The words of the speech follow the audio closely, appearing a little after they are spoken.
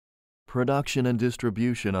Production and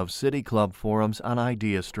distribution of City Club forums on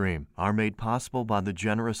IdeaStream are made possible by the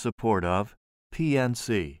generous support of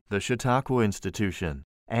PNC, the Chautauqua Institution,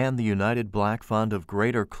 and the United Black Fund of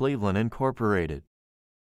Greater Cleveland, Incorporated.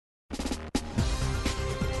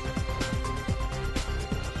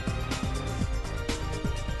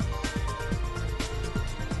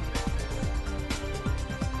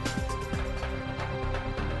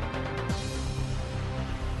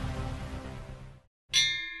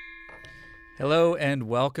 Hello and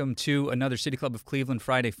welcome to another City Club of Cleveland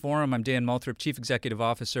Friday Forum. I'm Dan Moulthrop, Chief Executive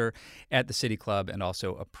Officer at the City Club and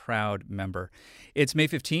also a proud member. It's May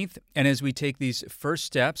 15th, and as we take these first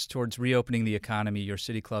steps towards reopening the economy, your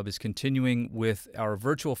City Club is continuing with our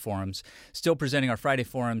virtual forums, still presenting our Friday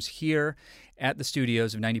Forums here at the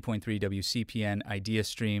studios of 90.3 WCPN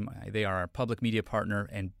IdeaStream. They are our public media partner,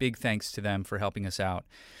 and big thanks to them for helping us out.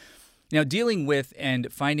 Now, dealing with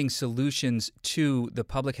and finding solutions to the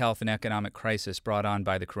public health and economic crisis brought on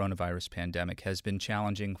by the coronavirus pandemic has been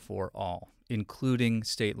challenging for all, including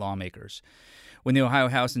state lawmakers. When the Ohio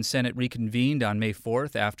House and Senate reconvened on May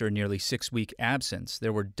 4th after a nearly 6-week absence,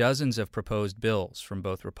 there were dozens of proposed bills from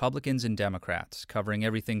both Republicans and Democrats, covering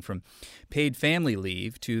everything from paid family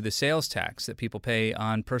leave to the sales tax that people pay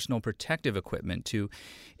on personal protective equipment to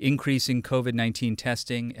increasing COVID-19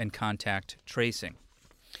 testing and contact tracing.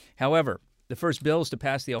 However, the first bills to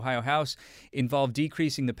pass the Ohio House involve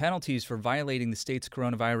decreasing the penalties for violating the state's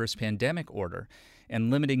coronavirus pandemic order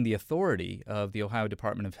and limiting the authority of the Ohio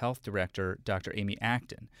Department of Health Director, Dr. Amy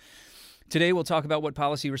Acton. Today, we'll talk about what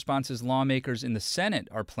policy responses lawmakers in the Senate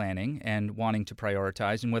are planning and wanting to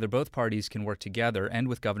prioritize, and whether both parties can work together and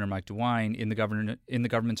with Governor Mike DeWine in the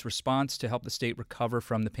government's response to help the state recover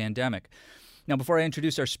from the pandemic. Now, before I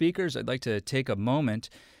introduce our speakers, I'd like to take a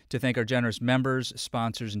moment to thank our generous members,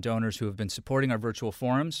 sponsors, and donors who have been supporting our virtual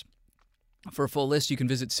forums. For a full list, you can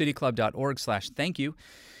visit cityclub.org/thank-you.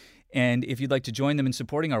 And if you'd like to join them in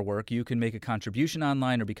supporting our work, you can make a contribution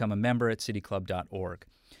online or become a member at cityclub.org.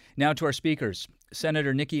 Now to our speakers.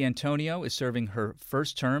 Senator Nikki Antonio is serving her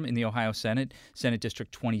first term in the Ohio Senate. Senate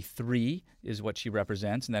District 23 is what she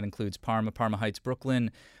represents, and that includes Parma, Parma Heights,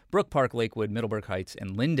 Brooklyn, Brook Park, Lakewood, Middleburg Heights,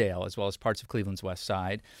 and Lyndale, as well as parts of Cleveland's West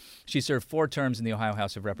Side. She served 4 terms in the Ohio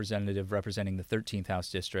House of Representatives, representing the 13th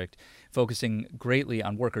House District, focusing greatly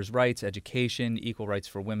on workers' rights, education, equal rights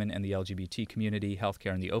for women and the LGBT community,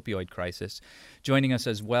 healthcare, and the opioid crisis. Joining us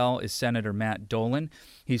as well is Senator Matt Dolan.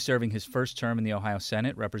 He's serving his first term in the Ohio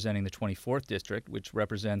Senate, representing the 24th District, which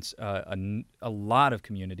represents a lot of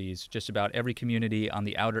communities, just about every community on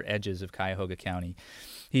the outer edges of Cuyahoga County.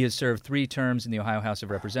 He has served 3 terms in the Ohio House of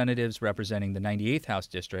Representatives, representing the 98th House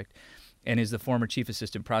District, and is the former Chief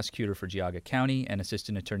Assistant Prosecutor for Geauga County and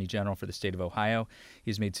Assistant Attorney General for the state of Ohio.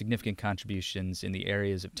 He's made significant contributions in the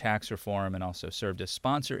areas of tax reform and also served as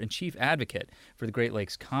sponsor and chief advocate for the Great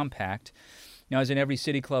Lakes Compact. Now, as in every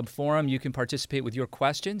City Club forum, you can participate with your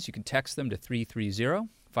questions. You can text them to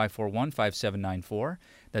 330-541-5794.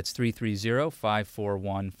 That's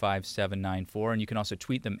 330-541-5794. And you can also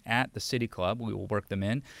tweet them at the City Club. We will work them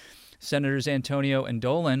in. Senators Antonio and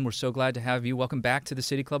Dolan, we're so glad to have you. Welcome back to the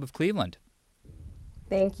City Club of Cleveland.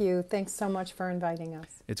 Thank you. Thanks so much for inviting us.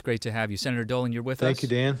 It's great to have you. Senator Dolan, you're with us. Thank you,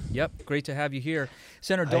 Dan. Yep, great to have you here.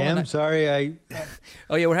 Senator Dolan. I'm sorry.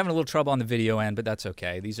 Oh, yeah, we're having a little trouble on the video end, but that's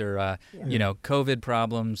okay. These are, COVID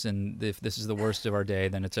problems, and if this is the worst of our day,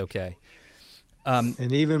 then it's okay.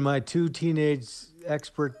 And even my 2 teenage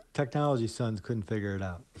expert technology sons couldn't figure it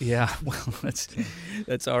out. Yeah, well,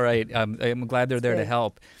 that's all right. I'm glad they're there to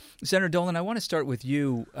help. Senator Dolan, I want to start with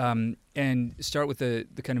you and start with the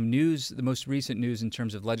kind of news, the most recent news in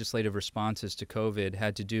terms of legislative responses to COVID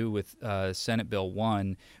had to do with Senate Bill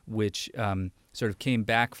 1, which sort of came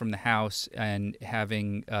back from the House and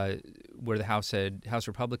having where the House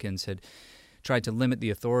Republicans had tried to limit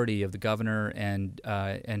the authority of the governor and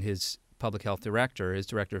his public health director, his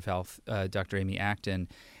director of health, Dr. Amy Acton.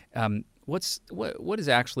 What is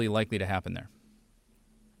actually likely to happen there?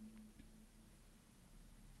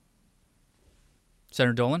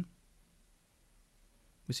 Senator Dolan?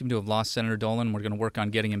 We seem to have lost Senator Dolan. We're going to work on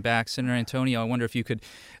getting him back. Senator Antonio, I wonder if you could,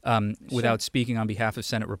 without speaking on behalf of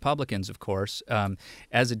Senate Republicans, of course,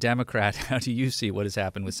 as a Democrat, how do you see what has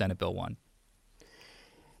happened with Senate Bill 1?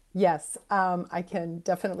 Yes, I can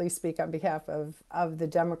definitely speak on behalf of the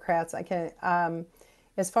Democrats. I can,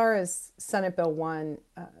 as far as Senate Bill 1,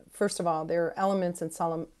 first of all, there are elements in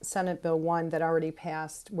Senate Bill 1 that already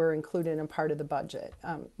passed, were included in part of the budget.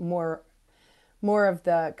 More of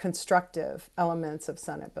the constructive elements of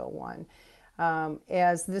Senate Bill 1.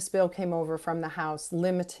 As this bill came over from the House,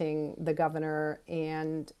 limiting the governor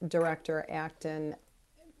and Director Acton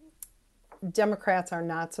Democrats are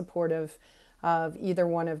not supportive of either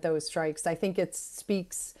one of those strikes. I think it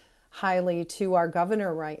speaks highly to our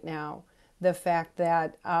governor right now, the fact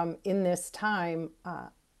that in this time,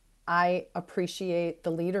 I appreciate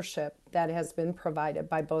the leadership that has been provided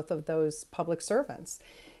by both of those public servants.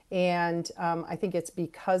 And I think it's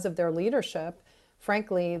because of their leadership,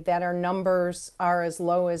 frankly, that our numbers are as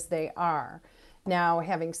low as they are. Now,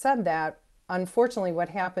 having said that, unfortunately, what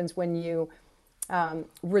happens when you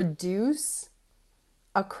reduce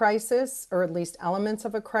a crisis, or at least elements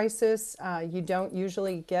of a crisis, you don't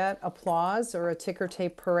usually get applause or a ticker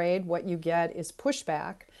tape parade. What you get is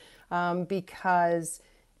pushback because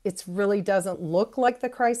it really doesn't look like the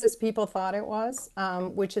crisis people thought it was,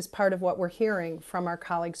 which is part of what we're hearing from our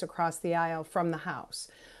colleagues across the aisle from the House.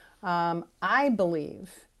 I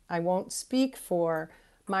believe, I won't speak for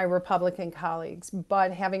my Republican colleagues,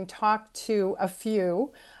 but having talked to a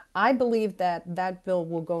few, I believe that that bill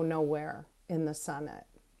will go nowhere in the Senate.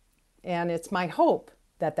 And it's my hope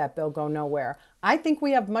that that bill go nowhere. I think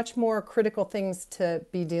we have much more critical things to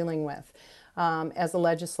be dealing with as a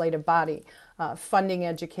legislative body. Funding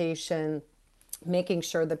education, making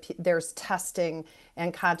sure that there's testing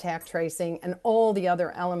and contact tracing and all the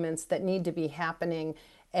other elements that need to be happening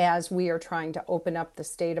as we are trying to open up the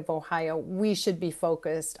state of Ohio. We should be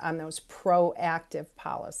focused on those proactive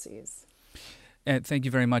policies. And thank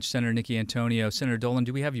you very much, Senator Nikki Antonio. Senator Dolan,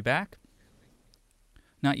 do we have you back?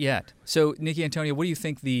 Not yet. So, Nikki Antonio, what do you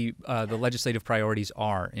think the legislative priorities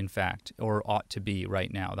are, in fact, or ought to be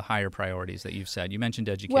right now, the higher priorities that you've said? You mentioned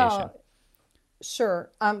education. Well,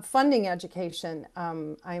 sure. Funding education.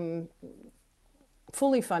 I'm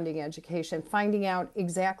fully funding education, finding out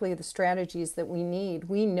exactly the strategies that we need.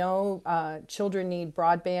 We know children need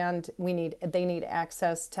broadband. They need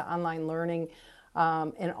access to online learning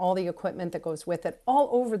and all the equipment that goes with it all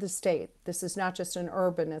over the state. This is not just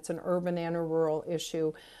it's an urban and a rural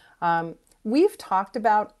issue. We've talked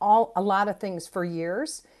about a lot of things for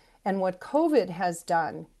years, and what COVID has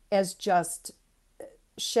done is just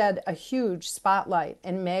shed a huge spotlight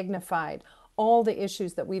and magnified all the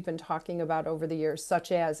issues that we've been talking about over the years,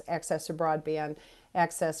 such as access to broadband,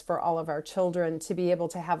 access for all of our children to be able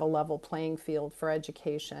to have a level playing field for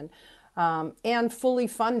education, and fully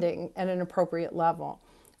funding at an appropriate level.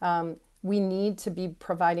 We need to be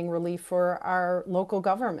providing relief for our local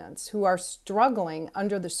governments who are struggling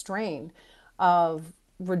under the strain of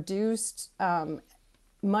reduced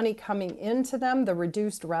money coming into them, the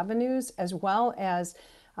reduced revenues, as well as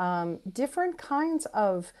different kinds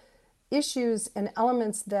of issues and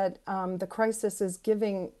elements that the crisis is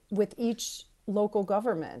giving with each local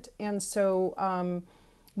government. And so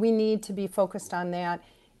we need to be focused on that.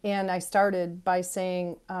 And I started by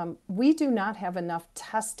saying we do not have enough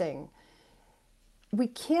testing. We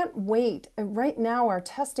can't wait. Right now, our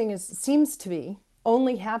testing seems to be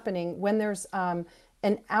only happening when there's an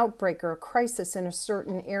outbreak or a crisis in a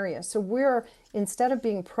certain area. So instead of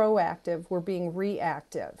being proactive, we're being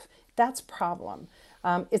reactive. That's a problem.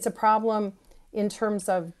 It's a problem in terms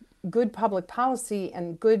of good public policy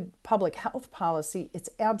and good public health policy. It's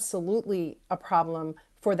absolutely a problem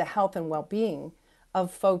for the health and well-being of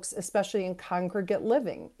folks, especially in congregate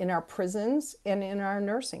living, in our prisons and in our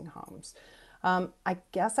nursing homes. I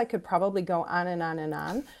guess I could probably go on and on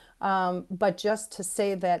and on, but just to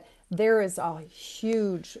say that there is a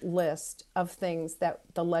huge list of things that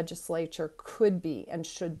the legislature could be and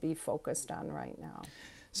should be focused on right now.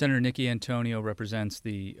 Senator Nikki Antonio represents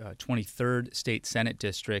the 23rd State Senate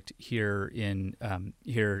District here in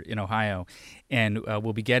Ohio, and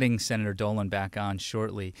we'll be getting Senator Dolan back on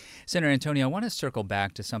shortly. Senator Antonio, I want to circle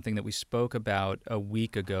back to something that we spoke about a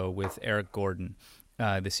week ago with Eric Gordon,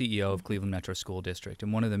 the CEO of Cleveland Metro School District.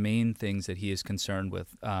 And one of the main things that he is concerned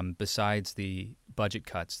with, besides the budget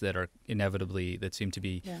cuts that seem to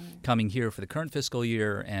be coming here for the current fiscal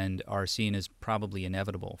year and are seen as probably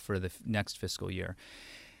inevitable for the next fiscal year,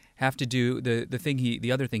 have to do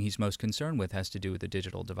the other thing he's most concerned with has to do with the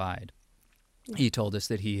digital divide. He told us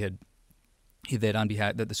that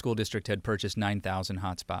that the school district had purchased 9,000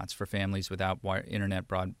 hotspots for families without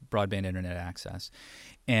broadband internet access,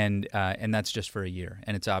 and that's just for a year,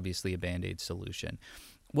 and it's obviously a Band-Aid solution.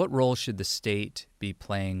 What role should the state be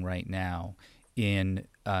playing right now in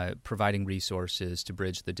providing resources to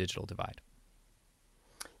bridge the digital divide?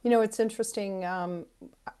 You know, it's interesting.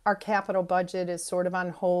 Our capital budget is sort of on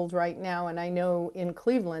hold right now. And I know in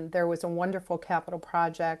Cleveland, there was a wonderful capital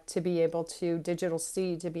project to be able to, Digital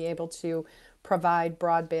Seed, to be able to provide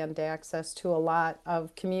broadband access to a lot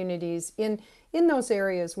of communities in those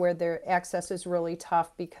areas where their access is really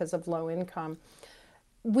tough because of low income.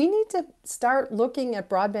 We need to start looking at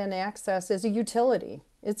broadband access as a utility.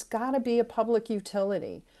 It's got to be a public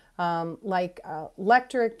utility, like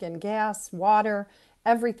electric and gas, water,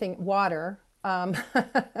 everything, water.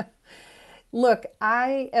 Look,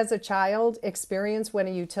 I, as a child, experienced when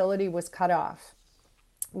a utility was cut off.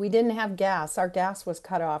 We didn't have gas. Our gas was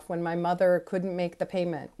cut off when my mother couldn't make the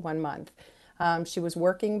payment one month. She was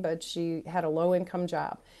working, but she had a low income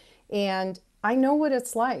job. And I know what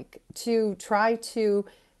it's like to try to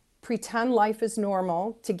pretend life is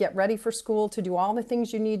normal, to get ready for school, to do all the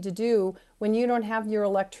things you need to do when you don't have your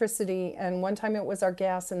electricity. And one time it was our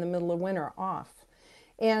gas in the middle of winter off.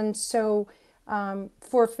 And so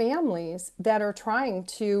for families that are trying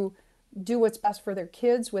to do what's best for their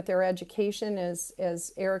kids with their education,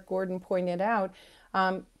 as Eric Gordon pointed out,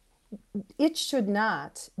 it should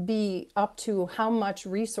not be up to how much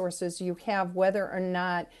resources you have, whether or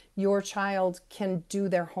not your child can do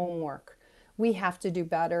their homework. We have to do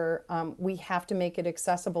better. We have to make it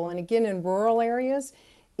accessible. And again, in rural areas,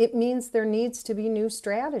 it means there needs to be new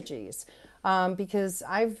strategies. Because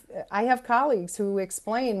I have colleagues who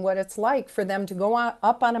explain what it's like for them to go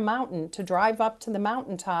up on a mountain, to drive up to the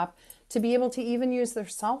mountaintop, to be able to even use their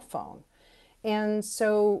cell phone. And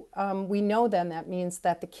so we know then that means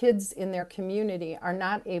that the kids in their community are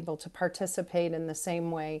not able to participate in the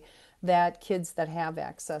same way that kids that have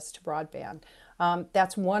access to broadband.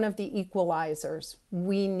 That's one of the equalizers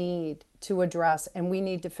we need to address, and we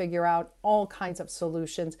need to figure out all kinds of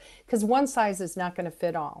solutions, because one size is not going to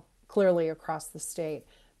fit all, clearly, across the state,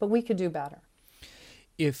 but we could do better.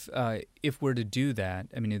 If we're to do that,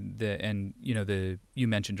 I mean, you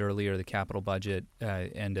mentioned earlier the capital budget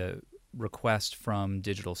and a request from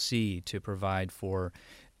Digital C to provide for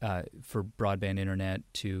broadband internet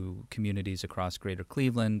to communities across Greater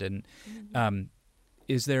Cleveland, and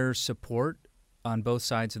is there support on both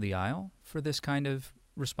sides of the aisle for this kind of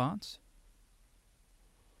response?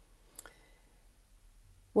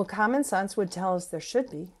 Well, common sense would tell us there should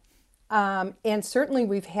be. And certainly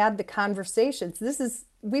we've had the conversations.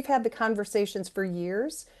 We've had the conversations for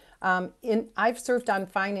years. I've served on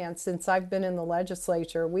finance since I've been in the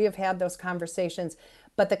legislature. We have had those conversations,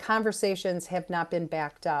 but the conversations have not been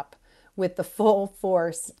backed up with the full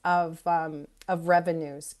force of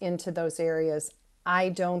revenues into those areas. I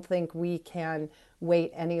don't think we can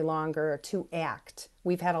wait any longer to act.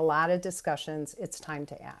 We've had a lot of discussions. It's time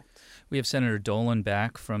to act. We have Senator Dolan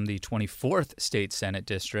back from the 24th State Senate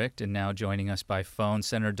District and now joining us by phone.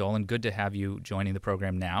 Senator Dolan, good to have you joining the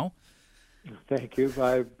program now. Thank you.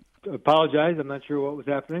 I apologize. I'm not sure what was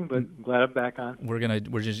happening, but I'm glad I'm back on. We're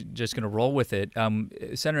just gonna roll with it.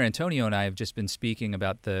 Senator Antonio and I have just been speaking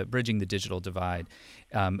about the bridging the digital divide,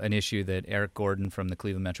 an issue that Eric Gordon from the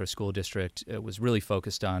Cleveland Metro School District was really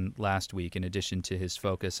focused on last week, in addition to his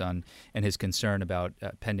focus on and his concern about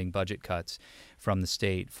pending budget cuts from the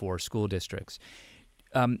state for school districts.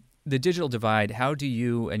 The digital divide, how do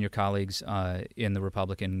you and your colleagues in the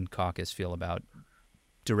Republican caucus feel about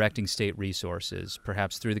directing state resources,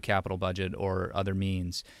 perhaps through the capital budget or other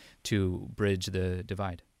means, to bridge the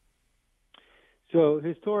divide? So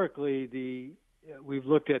historically, we've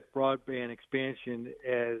looked at broadband expansion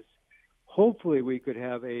as hopefully we could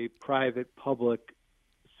have a private-public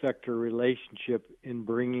sector relationship in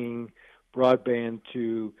bringing broadband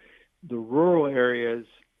to the rural areas.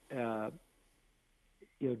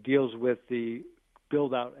 Deals with the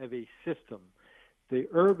build-out of a system. The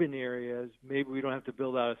urban areas, maybe we don't have to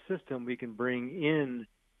build out a system. We can bring in,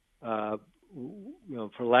 for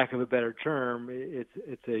lack of a better term,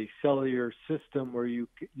 it's a cellular system where you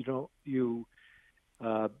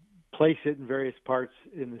place it in various parts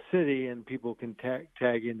in the city, and people can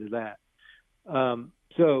tag into that.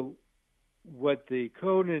 So, what the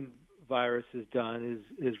coronavirus has done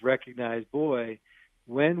is recognize, boy,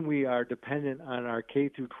 when we are dependent on our K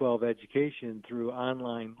through 12 education through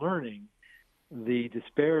online learning, the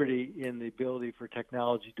disparity in the ability for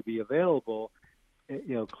technology to be available,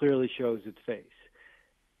 clearly shows its face.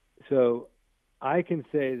 So I can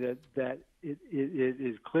say that it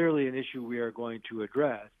is clearly an issue we are going to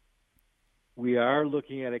address. We are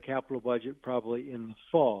looking at a capital budget probably in the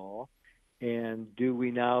fall, and do we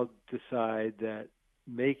now decide that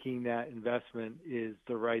making that investment is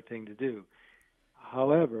the right thing to do?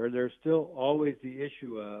 However, there's still always the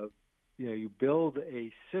issue of, you build a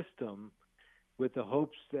system with the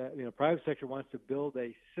hopes that, private sector wants to build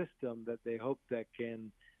a system that they hope that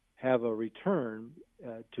can have a return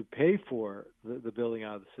to pay for the building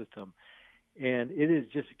out of the system. And it is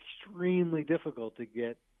just extremely difficult to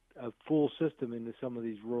get a full system into some of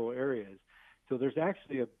these rural areas. So there's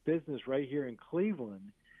actually a business right here in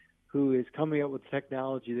Cleveland who is coming up with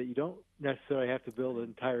technology that you don't necessarily have to build an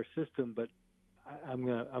entire system, but I'm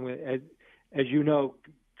going to as you know,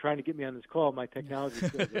 trying to get me on this call, my technology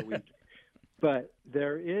skills are weak. But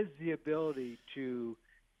there is the ability to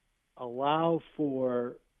allow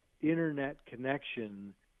for internet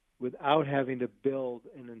connection without having to build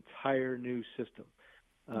an entire new system.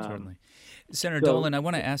 Certainly. Senator Dolan, I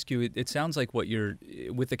want to ask you, it sounds like what you're,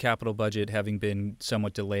 with the capital budget having been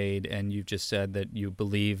somewhat delayed, and you've just said that you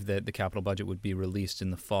believe that the capital budget would be released in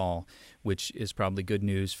the fall, which is probably good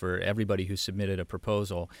news for everybody who submitted a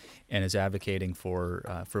proposal and is advocating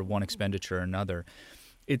for one expenditure or another.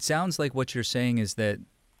 It sounds like what you're saying is that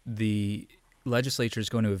the legislature is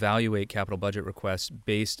going to evaluate capital budget requests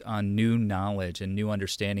based on new knowledge and new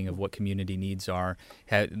understanding of what community needs are,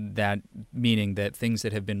 that meaning that things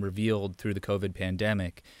that have been revealed through the COVID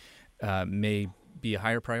pandemic may be a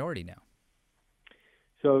higher priority now.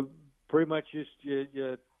 So pretty much you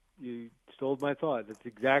stole my thought. That's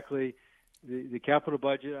exactly the capital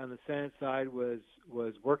budget on the Senate side was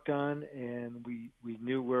worked on, and we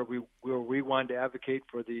knew where we wanted to advocate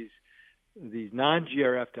for these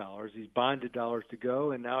non-GRF dollars, these bonded dollars to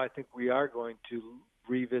go, and now I think we are going to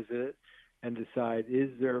revisit it and decide, is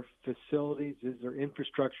there facilities, is there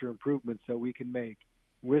infrastructure improvements that we can make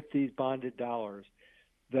with these bonded dollars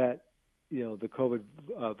that, the COVID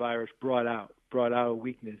virus brought out a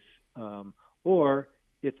weakness, or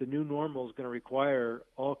if the new normal is going to require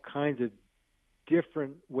all kinds of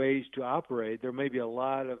different ways to operate, there may be a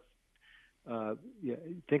lot of,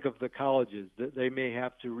 think of the colleges, that they may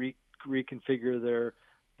have to reconfigure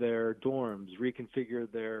their dorms, reconfigure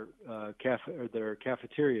their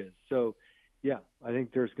cafeterias. So, yeah, I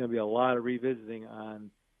think there's going to be a lot of revisiting on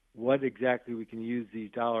what exactly we can use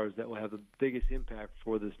these dollars that will have the biggest impact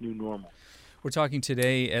for this new normal. We're talking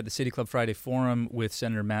today at the City Club Friday Forum with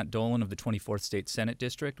Senator Matt Dolan of the 24th State Senate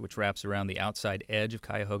District, which wraps around the outside edge of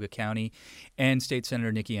Cuyahoga County, and State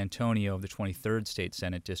Senator Nikki Antonio of the 23rd State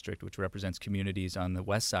Senate District, which represents communities on the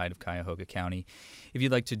west side of Cuyahoga County. If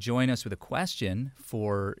you'd like to join us with a question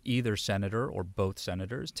for either senator or both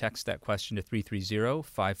senators, text that question to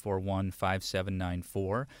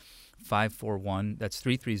 330-541-5794. 541, that's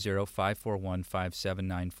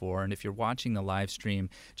 330-541-5794. And if you're watching the live stream,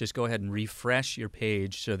 just go ahead and refresh your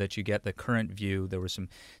page so that you get the current view. There were some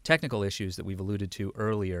technical issues that we've alluded to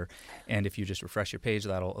earlier, and if you just refresh your page,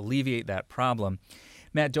 that'll alleviate that problem.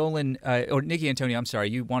 Matt Dolan, or Nikki Antonio, I'm sorry,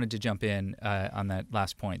 you wanted to jump in on that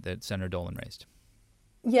last point that Senator Dolan raised.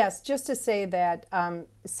 Yes, just to say that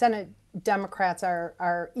Senate Democrats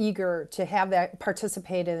are eager to have that,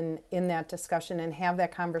 participate in that discussion and have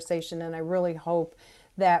that conversation, and I really hope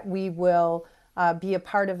that we will be a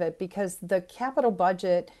part of it, because the capital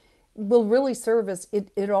budget will really serve as,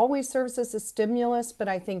 it always serves as a stimulus, but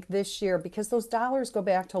I think this year, because those dollars go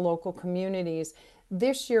back to local communities,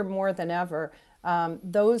 this year more than ever,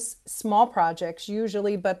 those small projects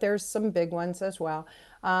usually, but there's some big ones as well,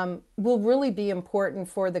 will really be important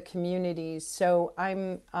for the communities. So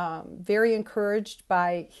I'm very encouraged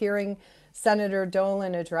by hearing Senator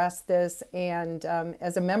Dolan address this, and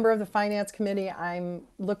as a member of the Finance Committee, I'm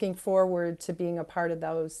looking forward to being a part of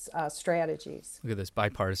those strategies. Look at this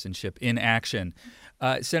bipartisanship in action.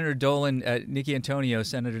 Senator Dolan, Nikki Antonio,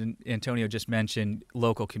 Senator Antonio just mentioned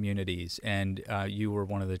local communities, and you were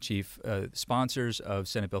one of the chief sponsors of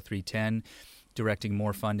Senate Bill 310, directing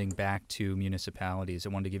more funding back to municipalities. I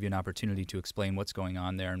wanted to give you an opportunity to explain what's going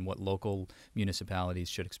on there and what local municipalities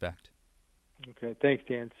should expect. Okay, thanks,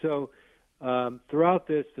 Dan. So throughout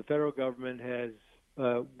this, the federal government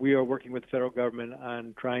we are working with the federal government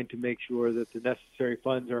on trying to make sure that the necessary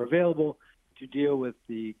funds are available to deal with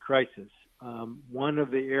the crisis. One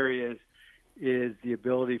of the areas is the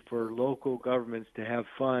ability for local governments to have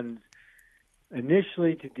funds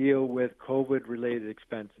initially to deal with COVID-related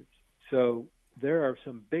expenses. So there are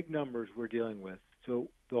some big numbers we're dealing with. So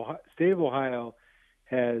the state of Ohio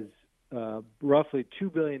has roughly $2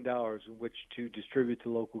 billion in which to distribute to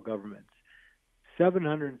local governments.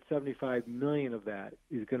 $775 million of that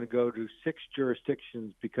is going to go to 6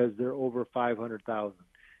 jurisdictions because they're over 500,000.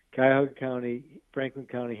 Cuyahoga County, Franklin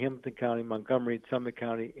County, Hamilton County, Montgomery, Summit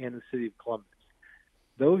County, and the city of Columbus.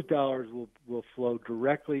 Those dollars will flow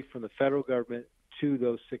directly from the federal government to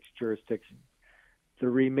those 6 jurisdictions. The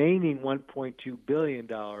remaining $1.2 billion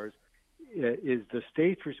is the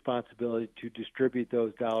state's responsibility to distribute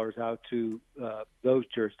those dollars out to those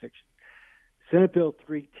jurisdictions. Senate Bill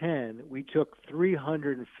 310, we took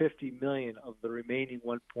 $350 million of the remaining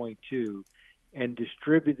 1.2 and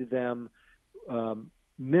distributed them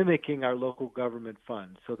mimicking our local government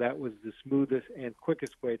funds. So that was the smoothest and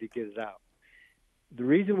quickest way to get it out. The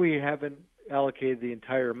reason we haven't allocated the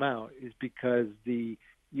entire amount is because the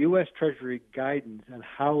U.S. Treasury guidance on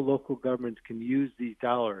how local governments can use these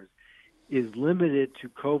dollars is limited to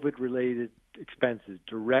COVID-related expenses,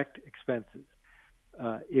 direct expenses.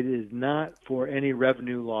 It is not for any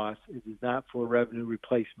revenue loss. It is not for revenue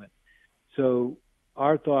replacement. So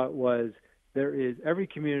our thought was every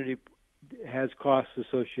community has costs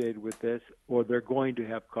associated with this, or they're going to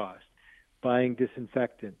have costs. Buying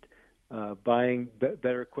disinfectant, buying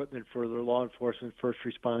better equipment for their law enforcement, first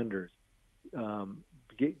responders,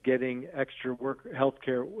 getting extra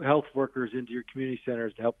health workers into your community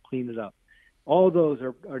centers to help clean it up. All those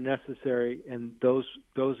are necessary, and those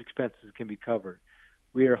expenses can be covered.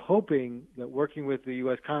 We are hoping that working with the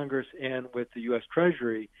U.S. Congress and with the U.S.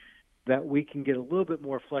 Treasury, that we can get a little bit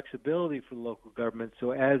more flexibility for the local government.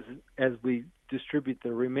 So as we distribute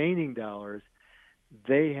the remaining dollars,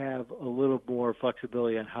 they have a little more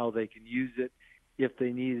flexibility on how they can use it, if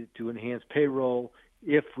they need it to enhance payroll,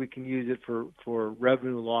 if we can use it for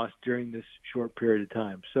revenue loss during this short period of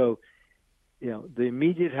time. So, the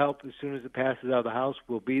immediate help as soon as it passes out of the House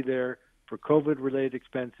will be there for COVID-related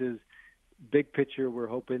expenses. Big picture, we're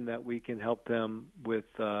hoping that we can help them with,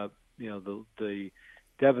 the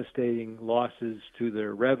devastating losses to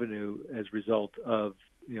their revenue as a result of,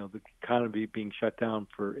 the economy being shut down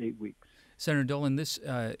for 8 weeks. Senator Dolan,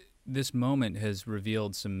 this moment has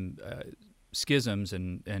revealed some schisms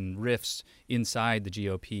and rifts inside the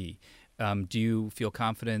GOP. Do you feel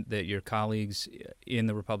confident that your colleagues in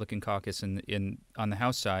the Republican caucus and on the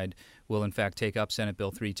House side will, in fact, take up Senate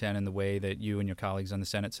Bill 310 in the way that you and your colleagues on the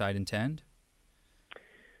Senate side intend?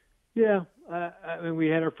 Yeah, I mean, we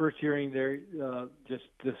had our first hearing there just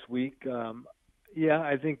this week.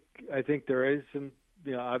 I think there is some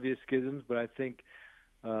obvious schisms, but I think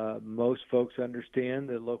most folks understand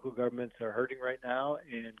that local governments are hurting right now,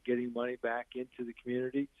 and getting money back into the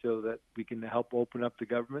community so that we can help open up the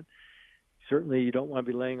government. Certainly, you don't want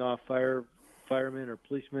to be laying off firemen or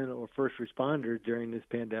policemen or first responders during this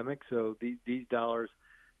pandemic. So these dollars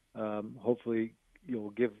hopefully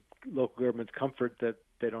will give local governments comfort that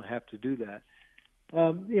they don't have to do that.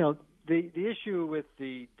 The issue with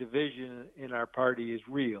the division in our party is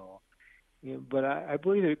real, but I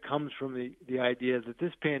believe it comes from the idea that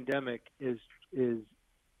this pandemic is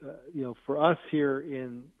for us here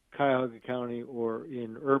in Cuyahoga County or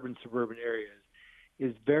in urban suburban areas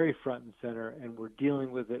is very front and center, and we're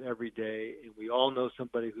dealing with it every day, and we all know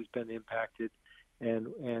somebody who's been impacted, and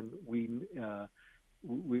we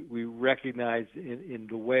recognize in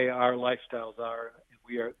the way our lifestyles are,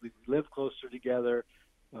 we live closer together.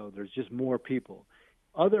 There's just more people.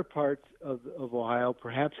 Other parts of Ohio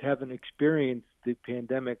perhaps haven't experienced the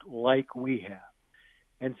pandemic like we have,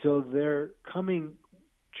 and so they're coming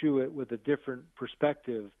to it with a different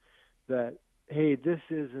perspective that, hey, this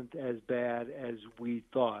isn't as bad as we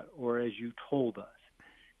thought or as you told us.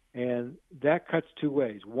 And that cuts two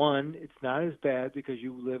ways. One, it's not as bad because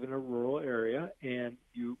you live in a rural area and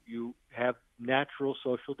you have natural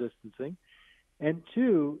social distancing. And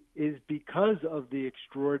two is because of the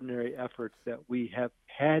extraordinary efforts that we have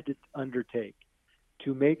had to undertake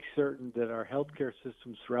to make certain that our healthcare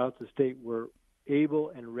systems throughout the state were able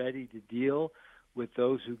and ready to deal with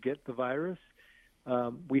those who get the virus.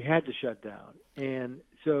 We had to shut down. And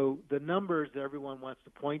so the numbers that everyone wants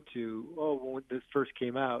to point to, when this first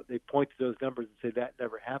came out, they point to those numbers and say that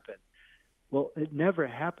never happened. Well, it never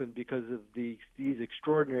happened because of these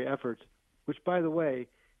extraordinary efforts, which, by the way,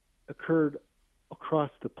 occurred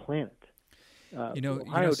across the planet.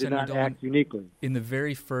 Ohio did not act uniquely. In the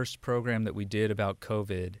very first program that we did about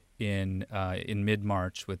COVID in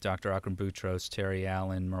mid-March with Dr. Akram Boutros, Terry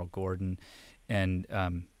Allen, Merle Gordon, and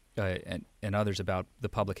others about the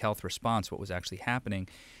public health response, what was actually happening,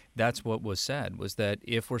 that's what was said, was that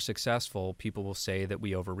if we're successful, people will say that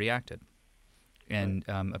we overreacted. And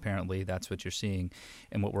apparently that's what you're seeing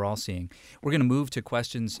and what we're all seeing. We're going to move to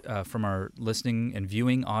questions from our listening and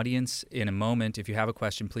viewing audience in a moment. If you have a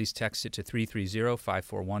question, please text it to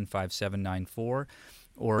 330-541-5794.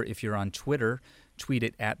 Or if you're on Twitter, tweet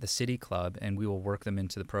it at the City Club, and we will work them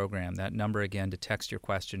into the program. That number, again, to text your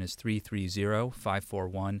question is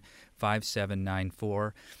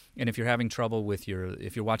 330-541-5794. And if you're having trouble if you're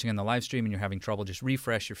watching on the live stream and you're having trouble, just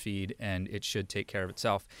refresh your feed, and it should take care of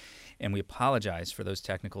itself. And we apologize for those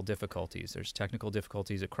technical difficulties. There's technical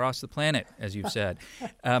difficulties across the planet, as you've said.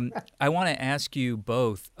 I want to ask you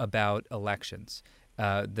both about elections.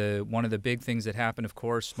 One of the big things that happened, of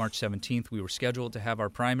course, March 17th, we were scheduled to have our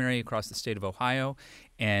primary across the state of Ohio,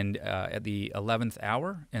 and at the 11th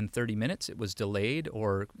hour and 30 minutes, it was delayed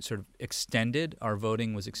or sort of extended. Our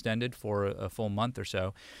voting was extended for a full month or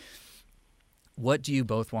so. What do you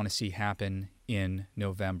both want to see happen in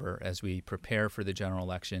November as we prepare for the general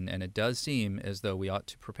election? And it does seem as though we ought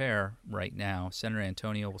to prepare right now. Senator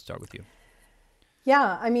Antonio, we'll start with you.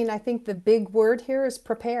 Yeah, I mean, I think the big word here is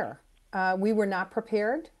prepare. We were not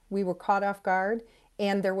prepared. We were caught off guard,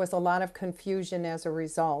 and there was a lot of confusion as a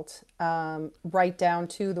result, right down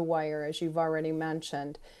to the wire, as you've already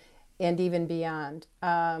mentioned, and even beyond.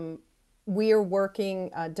 We are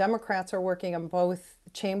working, Democrats are working on both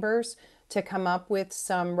chambers to come up with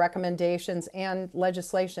some recommendations and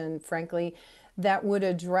legislation, frankly, that would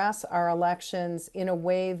address our elections in a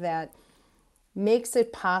way that makes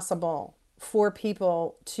it possible for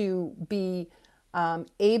people to be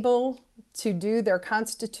able to do their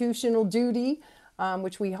constitutional duty,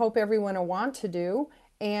 which we hope everyone will want to do,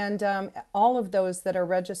 and all of those that are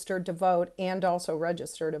registered to vote and also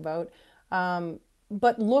register to vote.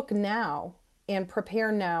 But look now and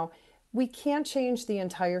prepare now. We can't change the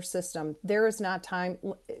entire system. There is not time.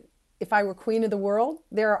 If I were queen of the world,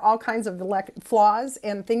 there are all kinds of flaws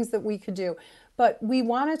and things that we could do. But we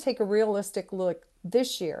want to take a realistic look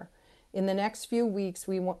this year. In the next few weeks,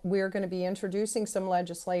 we're going to be introducing some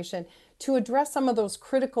legislation to address some of those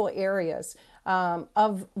critical areas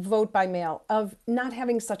of vote by mail, of not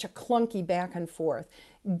having such a clunky back and forth.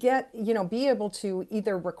 Be able to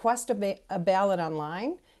either request a ballot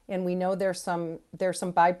online, and we know there's some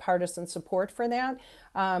bipartisan support for that.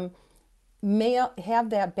 Have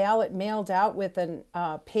that ballot mailed out with an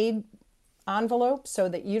paid envelope so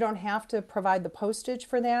that you don't have to provide the postage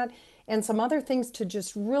for that, and some other things to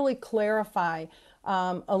just really clarify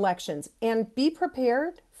elections, and be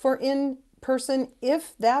prepared for in person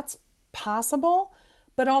if that's possible,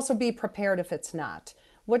 but also be prepared if it's not.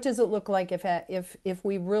 What does it look like if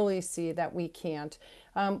we really see that we can't?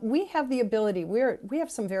 We have the ability. We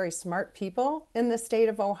have some very smart people in the state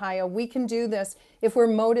of Ohio. We can do this if we're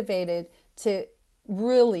motivated to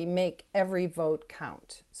really make every vote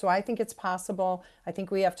count. So I think it's possible. I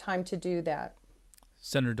think we have time to do that.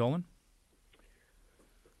 Senator Dolan?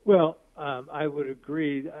 Well, I would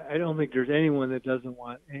agree. I don't think there's anyone that doesn't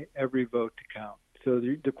want every vote to count. So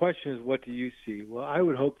the question is, what do you see? Well, I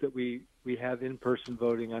would hope that we have in-person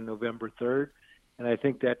voting on November 3rd, and I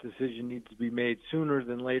think that decision needs to be made sooner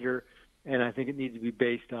than later, and I think it needs to be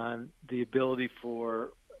based on the ability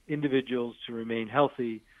for individuals to remain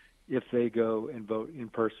healthy if they go and vote in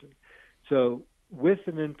person. So with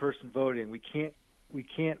an in-person voting, we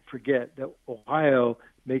can't forget that Ohio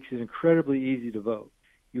makes it incredibly easy to vote.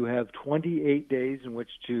 You have 28 days in which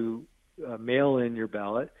to mail in your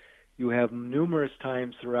ballot. You have numerous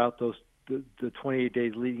times throughout the 28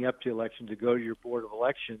 days leading up to the election to go to your Board of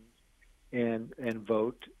Elections and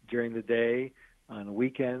vote during the day, on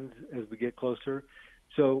weekends as we get closer.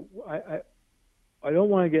 So I don't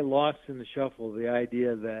want to get lost in the shuffle, the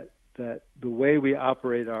idea that the way we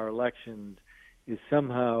operate our elections is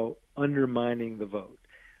somehow undermining the vote.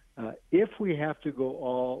 If we have to go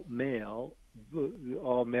all mail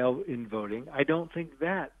in voting, I don't think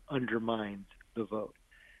that undermines the vote.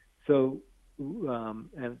 So,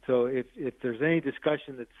 if there's any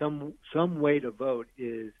discussion that some way to vote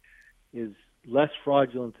is less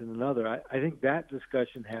fraudulent than another, I think that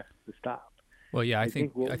discussion has to stop. Well, yeah, I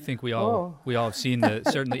think we all have seen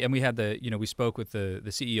certainly, and we had we spoke with the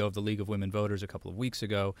CEO of the League of Women Voters a couple of weeks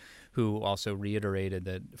ago, who also reiterated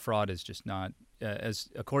that fraud is just not, as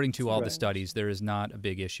according to all the studies, there is not a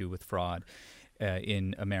big issue with fraud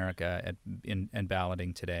in America in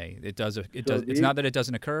balloting today. It's not that it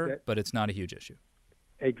doesn't occur, but it's not a huge issue.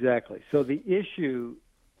 Exactly. So the issue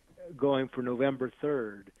going for November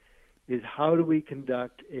 3rd is, how do we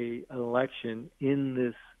conduct an election in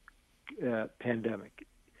this pandemic,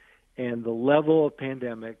 and the level of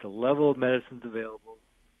pandemic, the level of medicines available,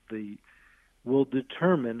 will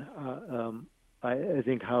determine, I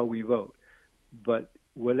think, how we vote. But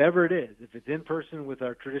whatever it is, if it's in person with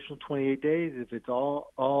our traditional 28 days, if it's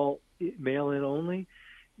all mail in only,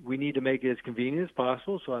 we need to make it as convenient as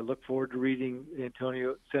possible. So I look forward to reading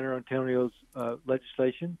Senator Antonio's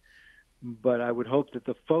legislation, but I would hope that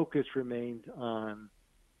the focus remains on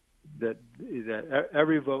that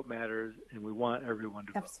every vote matters, and we want everyone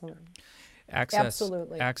to vote.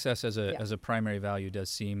 Access as a primary value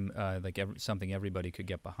does seem like something everybody could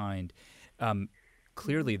get behind.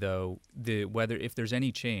 Clearly, though, if there's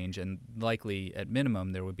any change, and likely at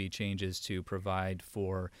minimum there would be changes to provide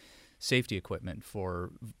for safety equipment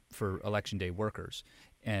for Election Day workers,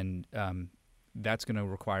 and that's going to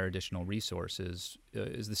require additional resources.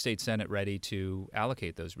 Is the state Senate ready to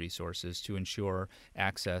allocate those resources to ensure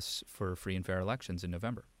access for free and fair elections in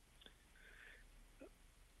November?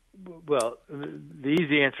 Well, the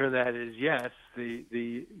easy answer to that is yes.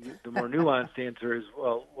 The more nuanced answer is,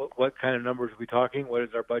 well, what kind of numbers are we talking? What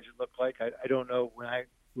does our budget look like? I don't know. When I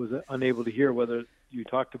was unable to hear whether you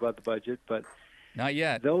talked about the budget, but Not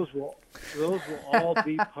yet. Those will all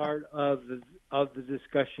be part of the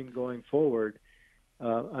discussion going forward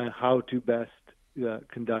on how to best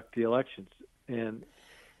conduct the elections. And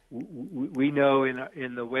we know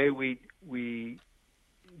in the way we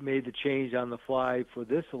made the change on the fly for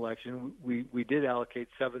this election, we did allocate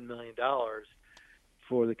 $7 million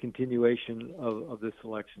for the continuation of this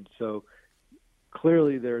election. So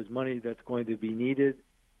clearly there's money that's going to be needed.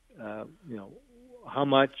 How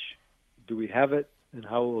much, do we have it, and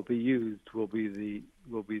how will it be used will be the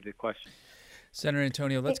question. Senator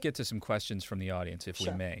Antonio, let's get to some questions from the audience, if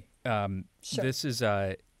we may. Sure. This is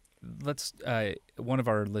one of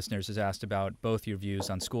our listeners has asked about both your views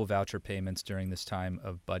on school voucher payments during this time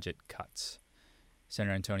of budget cuts.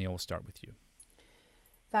 Senator Antonio, we'll start with you.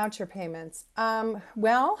 Voucher payments.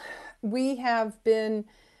 Well, we have been,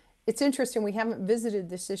 it's interesting, we haven't visited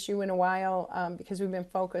this issue in a while because we've been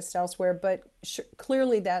focused elsewhere, but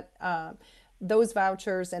clearly that those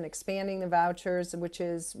vouchers and expanding the vouchers, which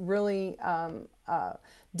is really a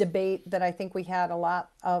debate that I think we had a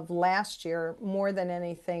lot of last year, more than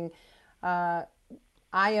anything. I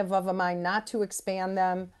have of a mind not to expand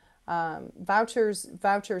them. Vouchers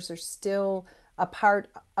are still a part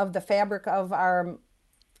of the fabric of our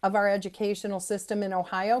educational system in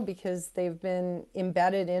Ohio because they've been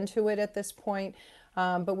embedded into it at this point.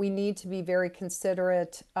 But we need to be very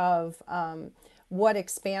considerate of what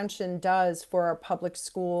expansion does for our public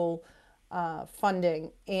school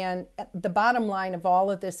funding. And the bottom line of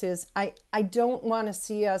all of this is I don't want to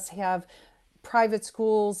see us have private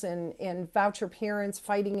schools and voucher parents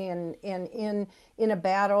fighting in a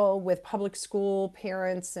battle with public school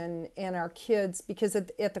parents and our kids, because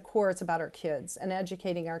at the core it's about our kids and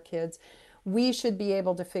educating our kids. We should be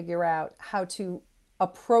able to figure out how to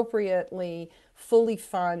appropriately fully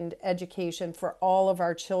fund education for all of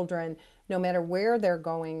our children, no matter where they're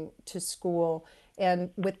going to school, and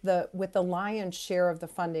with the lion's share of the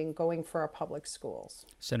funding going for our public schools.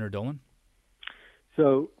 Senator Dolan?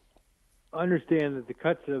 So understand that the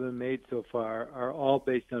cuts that have been made so far are all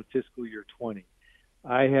based on fiscal year 20.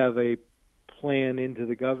 I have a plan into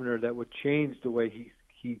the governor that would change the way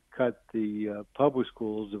he cut the public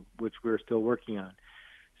schools, of which we're still working on.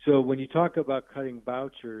 So when you talk about cutting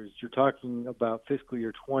vouchers, you're talking about fiscal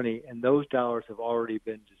year 20, and those dollars have already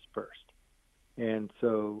been dispersed. And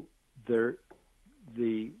so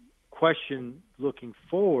the question looking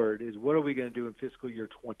forward is, what are we going to do in fiscal year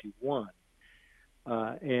 21?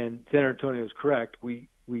 And Senator Antonio is correct. We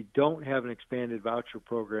don't have an expanded voucher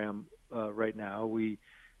program right now.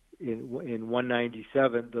 In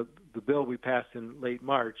 197, the bill we passed in late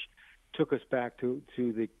March took us back to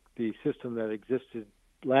the system that existed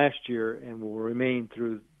last year and will remain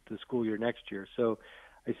through the school year next year. So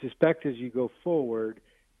I suspect as you go forward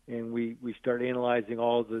and we start analyzing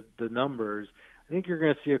all the numbers, I think you're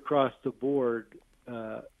going to see across the board,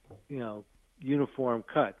 uniform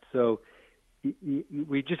cuts. So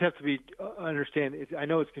we just have to understand. I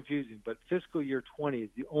know it's confusing, but fiscal year 20 is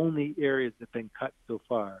the only area that's been cut so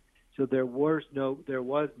far. So there was no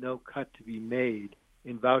cut to be made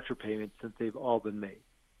in voucher payments since they've all been made.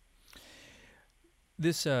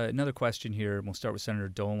 This another question here, and we'll start with Senator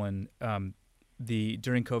Dolan.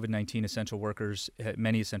 During COVID-19,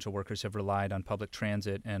 many essential workers have relied on public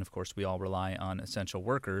transit, and of course we all rely on essential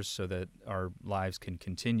workers so that our lives can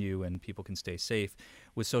continue and people can stay safe.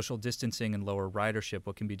 With social distancing and lower ridership,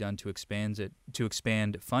 what can be done to expand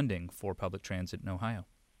funding for public transit in Ohio?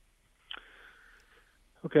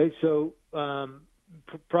 Okay, so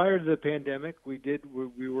prior to the pandemic, we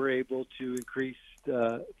were able to increase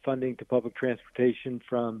funding to public transportation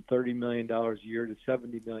from $30 million a year to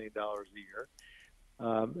 $70 million a year.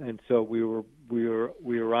 And so we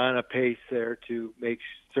were on a pace there to make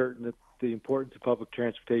certain that the importance of public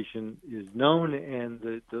transportation is known and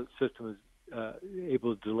the system is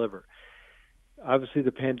able to deliver. Obviously,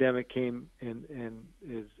 the pandemic came and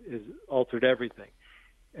is altered everything.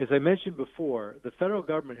 As I mentioned before, the federal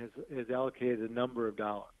government has allocated a number of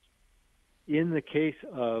dollars. In the case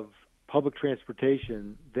of public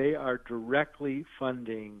transportation, they are directly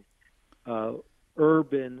funding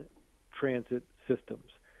urban transit systems.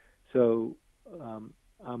 So I'm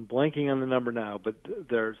blanking on the number now, but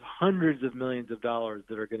there's hundreds of millions of dollars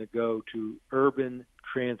that are going to go to urban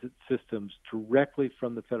transit systems directly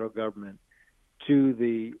from the federal government to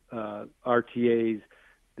the RTAs,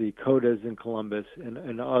 the CODAs in Columbus,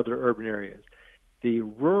 and other urban areas. The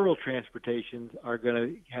rural transportations are going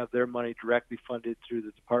to have their money directly funded through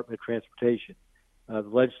the Department of Transportation. The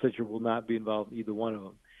legislature will not be involved in either one of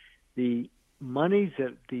them. The monies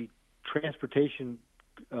that the transportation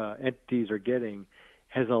entities are getting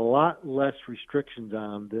has a lot less restrictions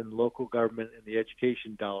on them than local government and the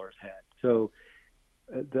education dollars had. So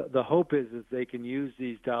the hope is they can use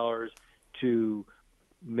these dollars to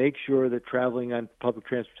make sure that traveling on public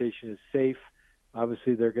transportation is safe.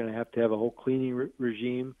 Obviously, they're going to have a whole cleaning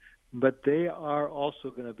regime, but they are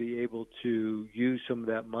also going to be able to use some of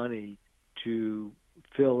that money to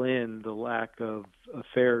fill in the lack of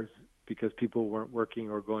fares because people weren't working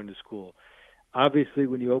or going to school. Obviously,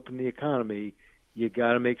 when you open the economy, you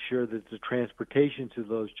got to make sure that the transportation to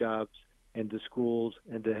those jobs and to schools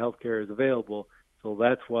and to healthcare is available. So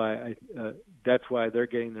that's why they're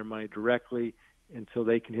getting their money directly, and so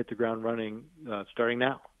they can hit the ground running starting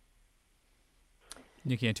now.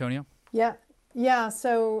 Nikki Antonio? Yeah.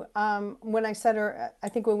 So when I said, or I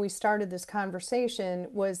think when we started this conversation,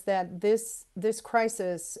 was that this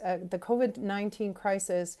crisis, the COVID-19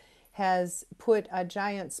 crisis, has put a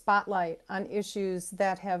giant spotlight on issues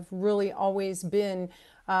that have really always been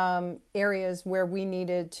areas where we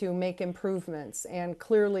needed to make improvements. And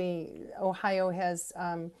clearly, Ohio has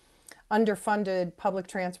underfunded public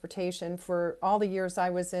transportation for all the years I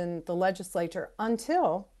was in the legislature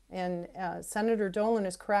until, and Senator Dolan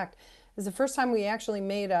is correct, is the first time we actually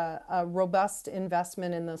made a robust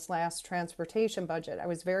investment in this last transportation budget. I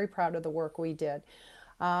was very proud of the work we did.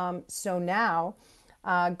 So now,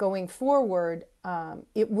 going forward,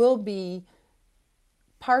 it will be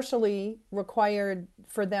partially required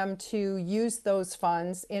for them to use those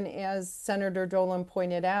funds. And as Senator Dolan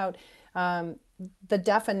pointed out, the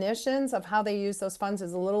definitions of how they use those funds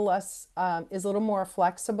is a little more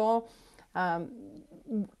flexible.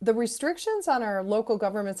 The restrictions on our local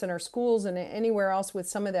governments and our schools and anywhere else with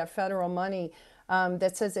some of that federal money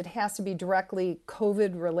that says it has to be directly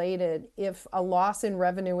COVID related. If a loss in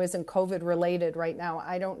revenue isn't COVID related right now,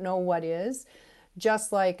 I don't know what is.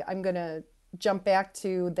 Just like I'm going to jump back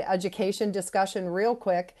to the education discussion real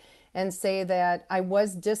quick and say that I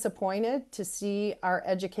was disappointed to see our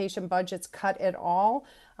education budgets cut at all.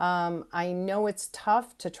 I know it's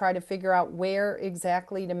tough to try to figure out where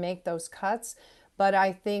exactly to make those cuts, but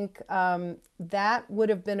I think that would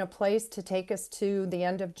have been a place to take us to the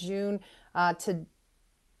end of June to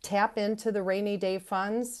tap into the rainy day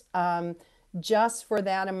funds just for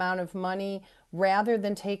that amount of money, rather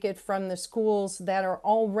than take it from the schools that are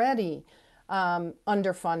already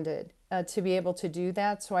underfunded to be able to do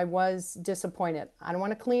that. So I was disappointed. I don't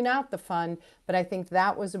want to clean out the fund, but I think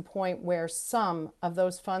that was a point where some of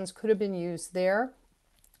those funds could have been used there.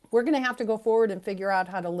 We're going to have to go forward and figure out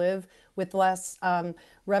how to live with less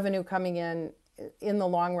revenue coming in the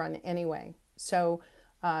long run anyway. So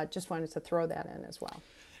just wanted to throw that in as well.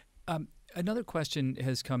 Another question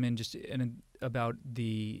has come in about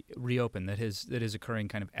the reopen that is occurring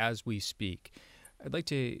kind of as we speak.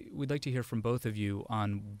 We'd like to hear from both of you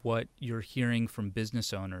on what you're hearing from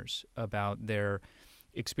business owners about their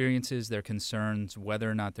experiences, their concerns, whether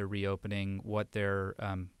or not they're reopening, what their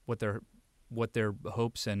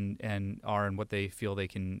hopes are, and what they feel they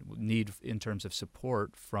can need in terms of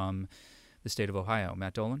support from the state of Ohio.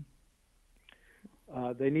 Matt Dolan?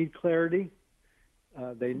 They need clarity.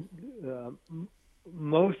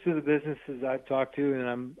 Most of the businesses I've talked to,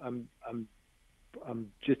 and I'm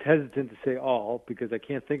just hesitant to say all because I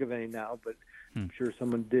can't think of any now, but I'm sure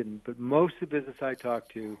someone didn't. But most of the business I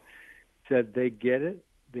talked to said they get it.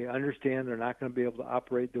 They understand they're not going to be able to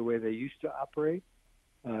operate the way they used to operate.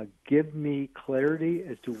 Give me clarity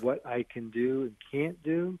as to what I can do and can't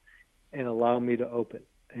do, and allow me to open.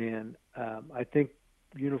 And I think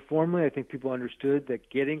uniformly, I think people understood that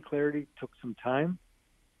getting clarity took some time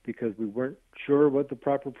because we weren't sure what the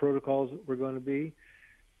proper protocols were going to be.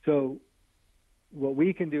 So what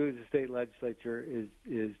we can do as a state legislature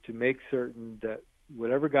is to make certain that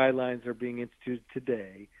whatever guidelines are being instituted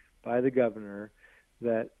today by the governor,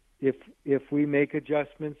 that if we make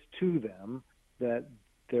adjustments to them, that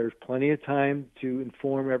there's plenty of time to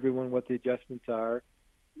inform everyone what the adjustments are,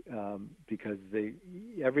 because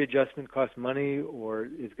every adjustment costs money or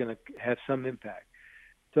is going to have some impact.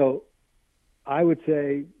 So I would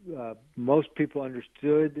say most people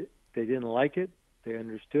understood. They didn't like it. They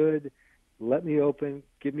understood. Let me open,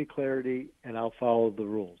 give me clarity, and I'll follow the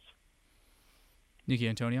rules. Nikki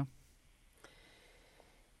Antonio?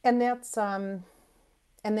 And that's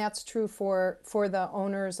true for the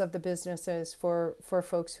owners of the businesses, for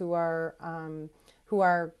folks who are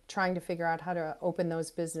trying to figure out how to open those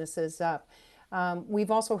businesses up. We've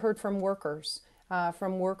also heard from workers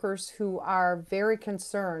who are very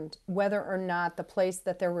concerned whether or not the place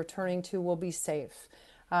that they're returning to will be safe,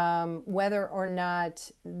 whether or not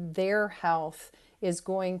their health is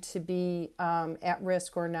going to be at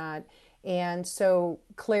risk or not. And so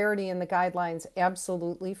clarity in the guidelines,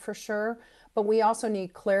 absolutely, for sure. But we also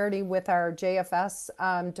need clarity with our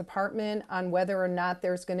JFS department on whether or not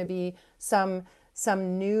there's going to be some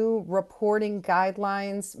new reporting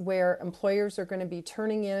guidelines where employers are going to be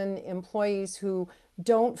turning in employees who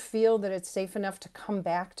don't feel that it's safe enough to come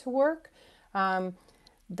back to work.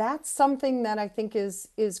 That's something that I think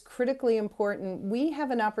is critically important. We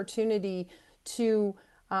have an opportunity to,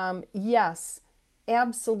 yes,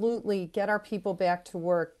 absolutely get our people back to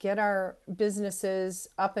work, get our businesses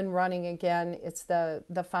up and running again. It's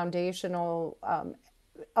the foundational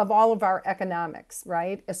of all of our economics,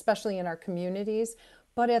 right? Especially in our communities.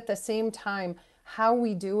 But at the same time, how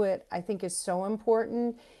we do it, I think, is so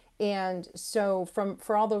important. And so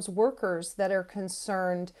for all those workers that are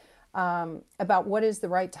concerned about what is the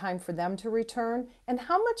right time for them to return and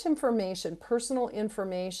how much information, personal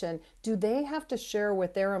information, do they have to share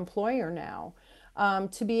with their employer now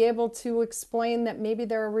to be able to explain that maybe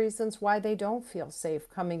there are reasons why they don't feel safe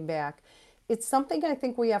coming back. It's something I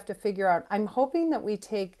think we have to figure out. I'm hoping that we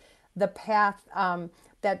take the path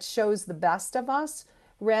that shows the best of us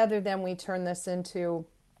rather than we turn this into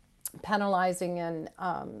penalizing and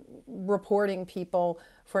reporting people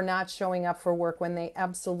for not showing up for work when they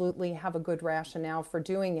absolutely have a good rationale for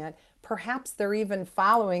doing it. Perhaps they're even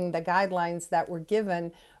following the guidelines that were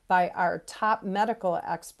given by our top medical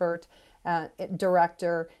expert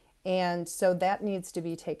director, and so that needs to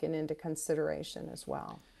be taken into consideration as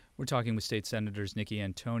well. We're talking with State Senators Nikki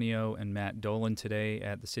Antonio and Matt Dolan today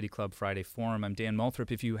at the City Club Friday Forum. I'm Dan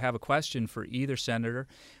Moulthrop. If you have a question for either senator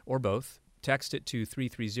or both, text it to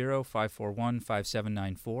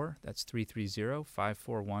 330-541-5794. That's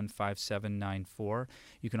 330-541-5794.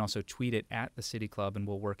 You can also tweet it at the City Club and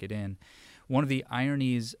we'll work it in. One of the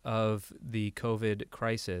ironies of the COVID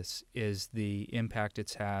crisis is the impact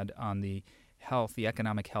it's had on the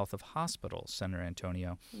economic health of hospitals, Senator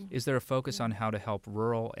Antonio. Is there a focus on how to help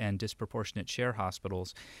rural and disproportionate share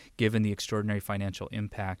hospitals given the extraordinary financial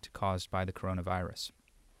impact caused by the coronavirus?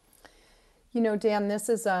 You know, Dan, this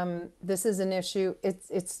is an issue.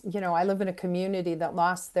 It's I live in a community that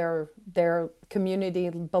lost their community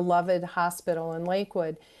beloved hospital in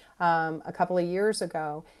Lakewood a couple of years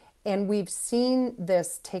ago, and we've seen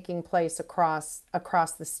this taking place across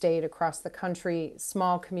the state, across the country.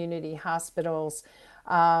 Small community hospitals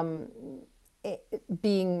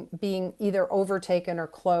being either overtaken or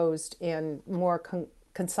closed, and more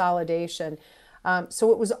consolidation.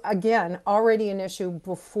 So it was, again, already an issue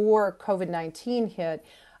before COVID-19 hit.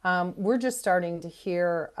 We're just starting to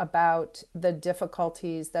hear about the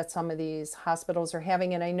difficulties that some of these hospitals are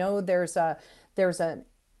having. And I know there's an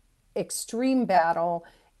extreme battle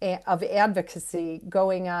of advocacy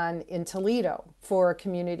going on in Toledo for a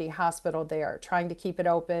community hospital there, trying to keep it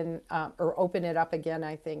open or open it up again,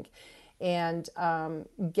 I think, and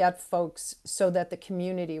get folks so that the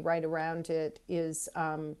community right around it is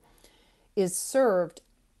served.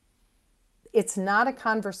 It's not a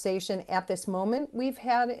conversation at this moment we've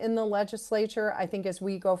had in the legislature. I think as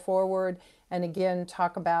we go forward and again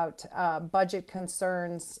talk about budget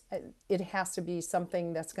concerns, it has to be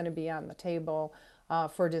something that's going to be on the table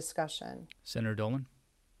for discussion. Senator Dolan?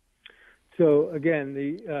 So again,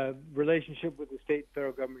 the relationship with the state and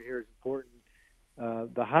federal government here is important.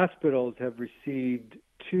 The hospitals have received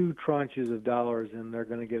 2 tranches of dollars, and they're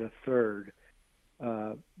going to get a third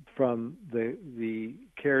from the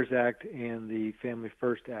CARES Act and the Family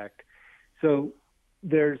First Act. So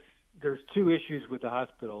there's 2 issues with the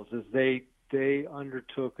hospitals. Is they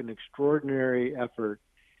undertook an extraordinary effort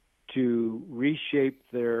to reshape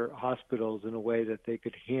their hospitals in a way that they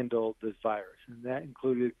could handle this virus, and that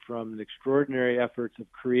included from the extraordinary efforts of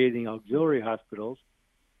creating auxiliary hospitals,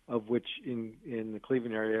 of which in the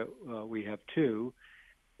Cleveland area we have 2,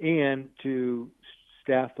 and to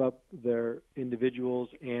staff up their individuals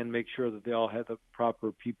and make sure that they all had the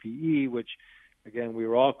proper PPE, which, again, we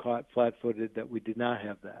were all caught flat-footed that we did not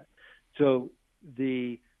have that. So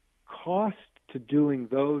the cost to doing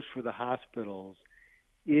those for the hospitals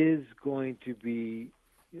is going to be,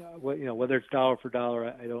 whether it's dollar for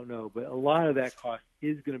dollar, I don't know, but a lot of that cost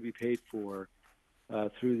is going to be paid for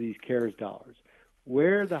through these CARES dollars.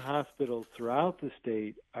 Where the hospitals throughout the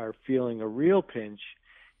state are feeling a real pinch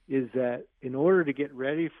is that in order to get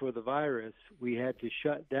ready for the virus, we had to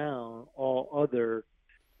shut down all other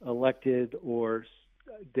elected or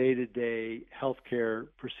day-to-day healthcare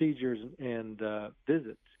procedures and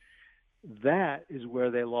visits. That is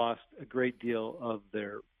where they lost a great deal of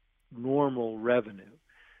their normal revenue.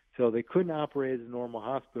 So they couldn't operate as a normal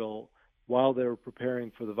hospital while they were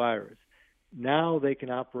preparing for the virus. Now they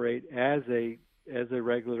can operate as a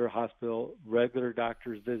regular hospital, regular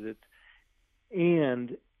doctor's visits,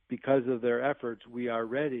 And because of their efforts, we are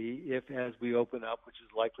ready if, as we open up, which is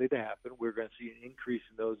likely to happen, we're going to see an increase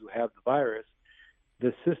in those who have the virus.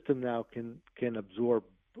 The system now can absorb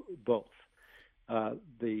both. So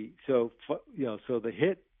the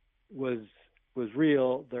hit was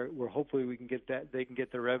real. We're hopefully we can get that, they can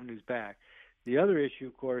get their revenues back. The other issue,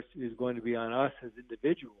 of course, is going to be on us as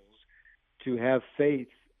individuals to have faith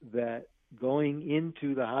that going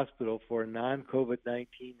into the hospital for a non-COVID-19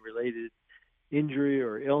 related injury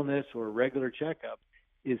or illness or regular checkup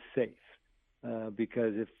is safe.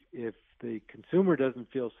 Because if the consumer doesn't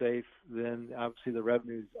feel safe, then obviously the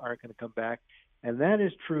revenues aren't going to come back. And that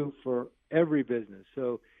is true for every business.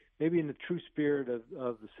 So maybe in the true spirit of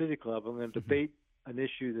the City Club, I'm going to debate an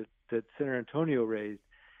issue that Senator Antonio raised.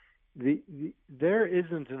 There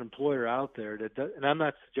isn't an employer out there that does, and I'm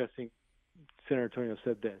not suggesting Senator Antonio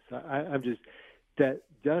said this. I'm just, that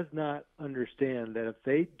does not understand that if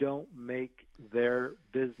they don't make their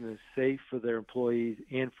business safe for their employees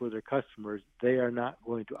and for their customers, they are not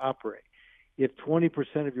going to operate. If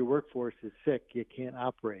 20% of your workforce is sick, you can't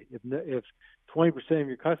operate. If 20% of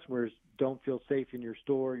your customers don't feel safe in your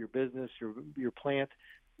store, your business, your plant,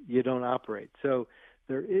 you don't operate. So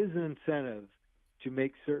there is an incentive to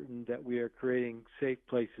make certain that we are creating safe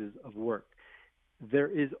places of work. There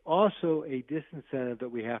is also a disincentive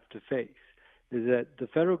that we have to face, is that the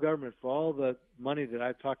federal government, for all the money that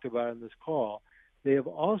I've talked about in this call, they have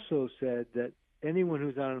also said that anyone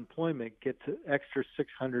who's on unemployment gets an extra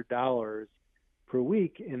 $600 per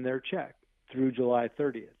week in their check through July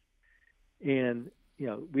 30th. And,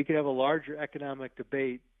 we could have a larger economic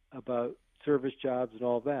debate about service jobs and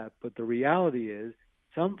all that, but the reality is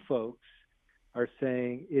some folks are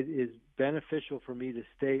saying it is beneficial for me to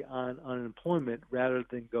stay on unemployment rather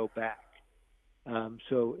than go back.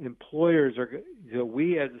 So employers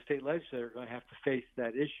we as a state legislature are going to have to face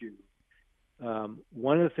that issue.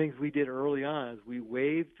 One of the things we did early on is we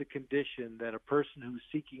waived the condition that a person who's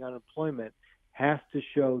seeking unemployment has to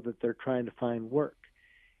show that they're trying to find work.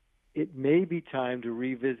 It may be time to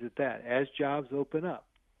revisit that as jobs open up.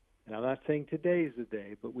 And I'm not saying today is the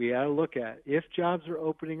day, but we ought to look at if jobs are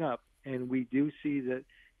opening up and we do see that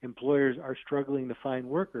employers are struggling to find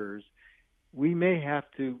workers, we may have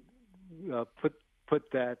to put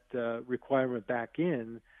that requirement back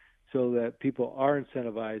in so that people are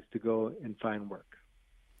incentivized to go and find work.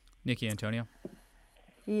 Nikki, Antonio?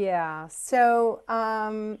 Yeah. So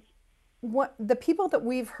what the people that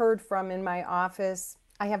we've heard from in my office,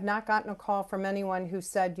 I have not gotten a call from anyone who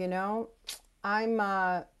said, I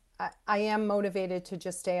am motivated to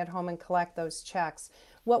just stay at home and collect those checks.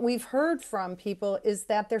 What we've heard from people is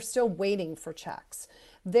that they're still waiting for checks.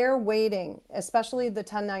 They're waiting, especially the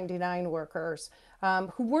 1099 workers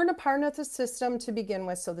who weren't a part of the system to begin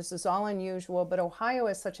with, so this is all unusual, but Ohio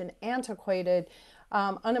is such an antiquated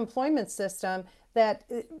unemployment system that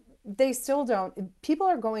they still don't. People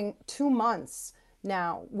are going 2 months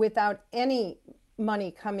now without any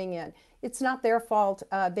money coming in. It's not their fault.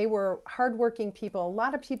 They were hardworking people, a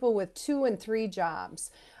lot of people with 2 and 3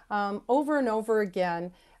 jobs. Over and over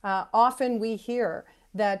again, often we hear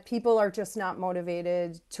that people are just not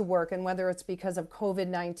motivated to work, and whether it's because of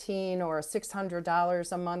COVID-19 or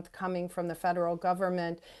 $600 a month coming from the federal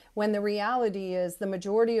government, when the reality is the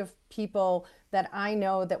majority of people that I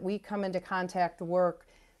know that we come into contact work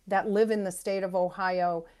that live in the state of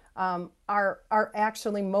Ohio are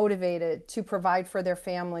actually motivated to provide for their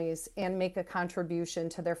families and make a contribution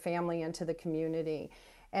to their family and to the community.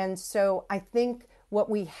 And so I think what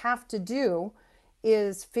we have to do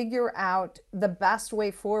is figure out the best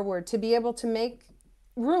way forward to be able to make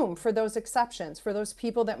room for those exceptions, for those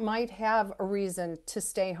people that might have a reason to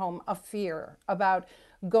stay home, a fear about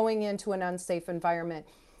going into an unsafe environment.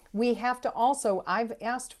 We have to also, I've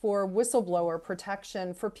asked for whistleblower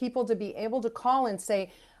protection for people to be able to call and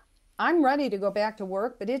say, I'm ready to go back to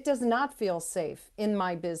work, but it does not feel safe in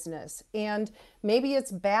my business. And maybe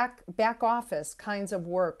it's back office kinds of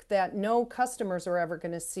work that no customers are ever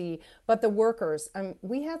going to see, but the workers.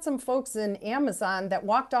 We had some folks in Amazon that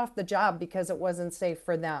walked off the job because it wasn't safe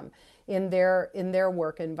for them in their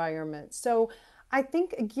work environment. So I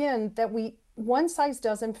think, again, that one size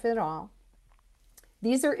doesn't fit all.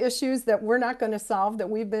 These are issues that we're not going to solve, that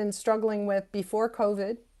we've been struggling with before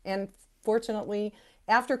COVID, and fortunately,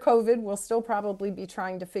 after COVID, we'll still probably be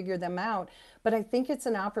trying to figure them out. But I think it's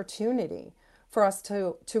an opportunity for us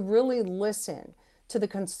to really listen to the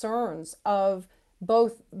concerns of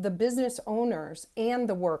both the business owners and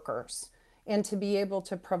the workers, and to be able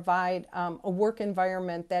to provide a work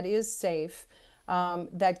environment that is safe,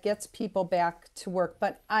 that gets people back to work.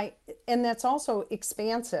 And that's also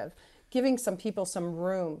expansive, giving some people some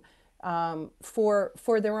room.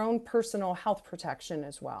 for their own personal health protection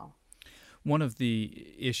as well. One of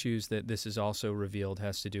the issues that this has also revealed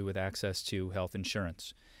has to do with access to health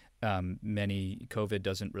insurance. COVID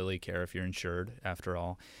doesn't really care if you're insured, after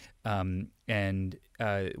all. And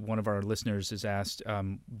one of our listeners has asked,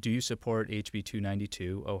 do you support HB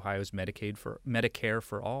 292, Ohio's Medicare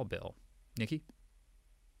for All bill? Nikki?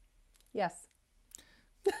 Yes.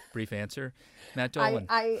 Brief answer. Matt Dolan.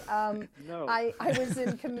 No. I was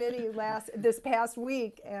in committee this past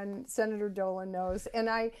week, and Senator Dolan knows, and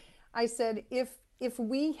I said if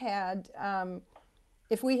we had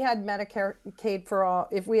Medicare for all,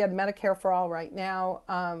 if we had Medicare for all right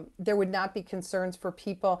now, there would not be concerns for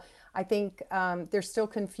people. I think there's still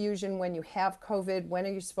confusion when you have COVID. When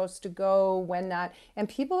are you supposed to go? When not? And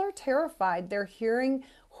people are terrified. They're hearing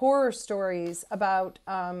horror stories about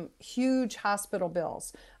huge hospital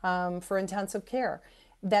bills for intensive care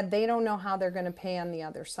that they don't know how they're going to pay on the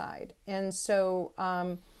other side. And so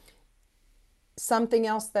something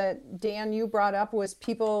else that, Dan, you brought up was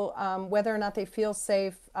people, whether or not they feel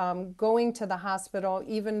safe going to the hospital,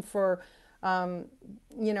 even for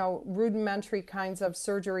rudimentary kinds of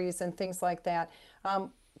surgeries and things like that.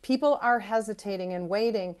 People are hesitating and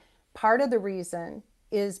waiting. Part of the reason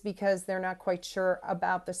is because they're not quite sure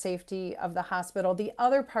about the safety of the hospital. The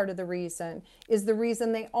other part of the reason is the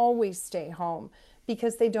reason they always stay home,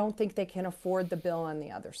 because they don't think they can afford the bill on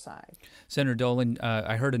the other side. Senator Dolan,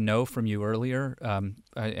 I heard a no from you earlier,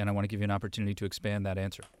 and I want to give you an opportunity to expand that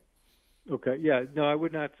answer. Okay. Yeah. No, I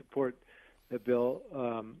would not support the bill.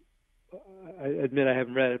 I admit I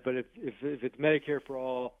haven't read it, but if it's Medicare for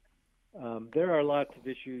all, there are lots of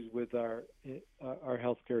issues with our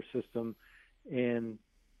healthcare system, and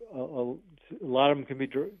a lot of them can be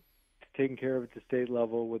taken care of at the state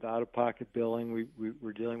level with out-of-pocket billing.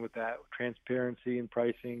 We're dealing with that. Transparency in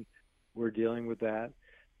pricing, we're dealing with that.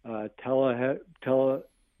 Telehealth,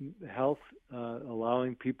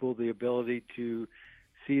 allowing people the ability to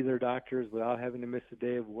see their doctors without having to miss a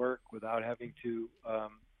day of work, without having to,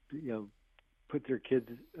 put their kids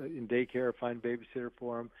in daycare or find a babysitter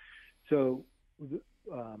for them. So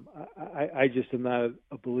I just am not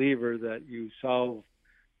a believer that you solve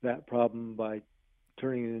that problem by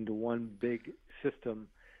turning it into one big system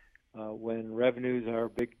when revenues are a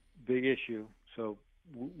big issue. So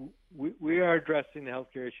we are addressing the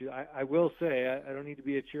healthcare issue. I will say I don't need to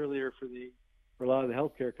be a cheerleader for a lot of the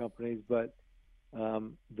healthcare companies, but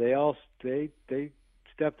they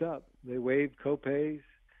stepped up. They waived copays.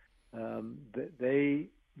 They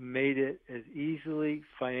made it as easily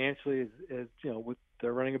financially as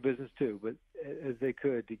they're running a business too, but as they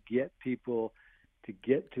could to get people to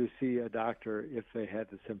get to see a doctor if they had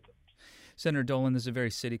the symptoms. Senator Dolan, this is a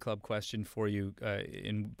very City Club question for you,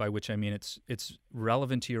 by which I mean it's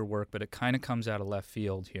relevant to your work, but it kind of comes out of left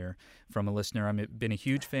field here from a listener. I've been a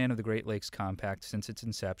huge fan of the Great Lakes Compact since its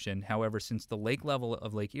inception. However, since the lake level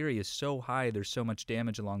of Lake Erie is so high, there's so much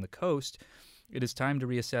damage along the coast, it is time to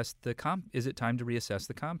reassess Is it time to reassess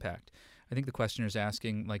the compact? I think the questioner is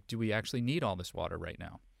asking, do we actually need all this water right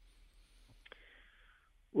now?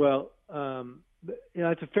 Well,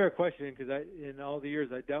 it's a fair question, because in all the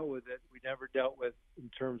years I dealt with it, we never dealt with in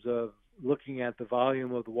terms of looking at the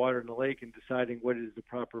volume of the water in the lake and deciding what is the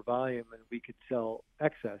proper volume, and we could sell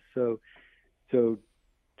excess. So the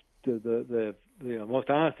most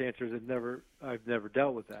honest answer is I've never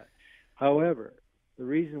dealt with that. However, the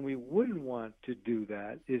reason we wouldn't want to do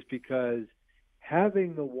that is because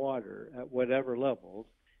having the water at whatever levels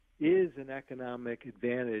is an economic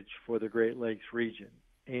advantage for the Great Lakes region.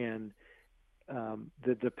 And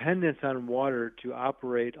the dependence on water to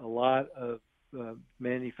operate a lot of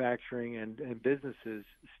manufacturing and businesses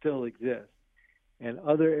still exists. And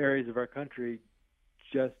other areas of our country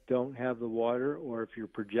just don't have the water, or if you're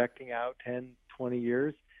projecting out 10, 20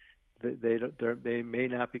 years, they may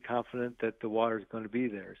not be confident that the water is going to be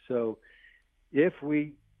there. So if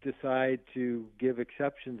we decide to give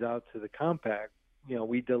exceptions out to the compact,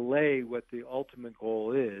 we delay what the ultimate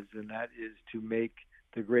goal is, and that is to make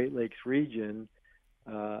the Great Lakes region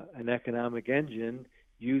an economic engine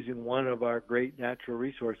using one of our great natural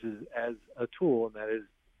resources as a tool, and that is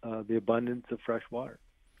the abundance of fresh water.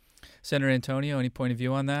 Senator Antonio, any point of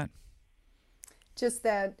view on that? Just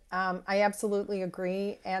that I absolutely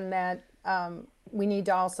agree, and that we need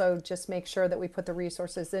to also just make sure that we put the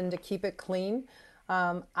resources in to keep it clean.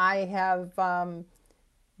 I have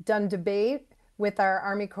done debate with our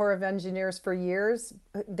Army Corps of Engineers for years.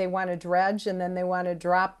 They want to dredge, and then they want to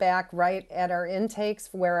drop back right at our intakes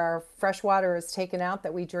where our fresh water is taken out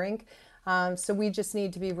that we drink. So we just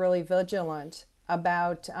need to be really vigilant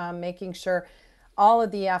about making sure. all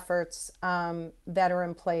of the efforts that are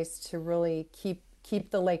in place to really keep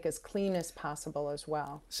the lake as clean as possible as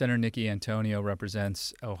well. Senator Nikki Antonio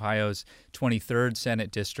represents Ohio's 23rd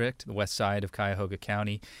Senate District, the west side of Cuyahoga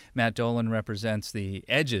County. Matt Dolan represents the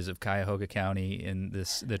edges of Cuyahoga County in the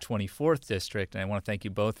 24th District, and I want to thank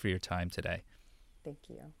you both for your time today. Thank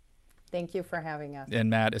you. Thank you for having us. And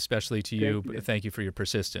Matt, especially to you, thank you for your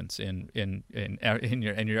persistence in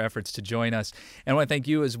your efforts to join us. And I want to thank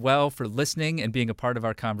you as well for listening and being a part of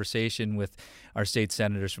our conversation with our state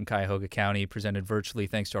senators from Cuyahoga County, presented virtually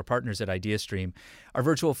thanks to our partners at IdeaStream. Our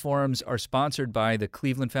virtual forums are sponsored by the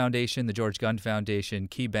Cleveland Foundation, the George Gund Foundation,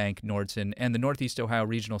 KeyBank, Nordson, and the Northeast Ohio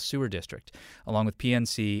Regional Sewer District, along with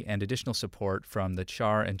PNC and additional support from the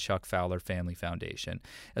Char and Chuck Fowler Family Foundation,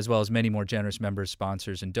 as well as many more generous members,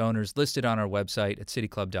 sponsors, and donors listed on our website at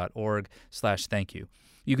cityclub.org/thank-you.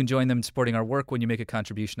 You can join them in supporting our work when you make a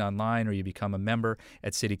contribution online or you become a member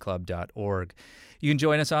at cityclub.org. You can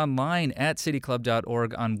join us online at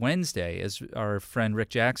cityclub.org on Wednesday as our friend Rick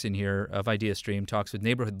Jackson here of IdeaStream talks with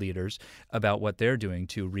neighborhood leaders about what they're doing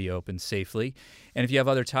to reopen safely. And if you have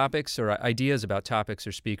other topics or ideas about topics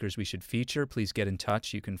or speakers we should feature, please get in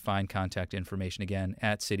touch. You can find contact information again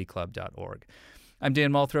at cityclub.org. I'm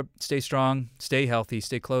Dan Moulthrop. Stay strong, stay healthy,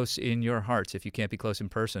 stay close in your hearts if you can't be close in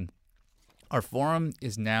person. Our forum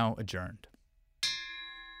is now adjourned.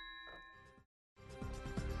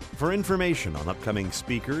 For information on upcoming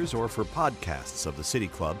speakers or for podcasts of the City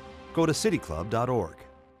Club, go to cityclub.org.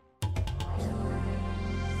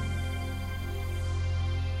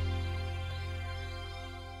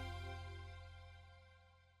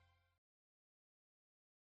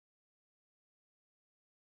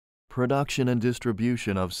 Production and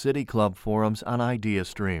distribution of City Club forums on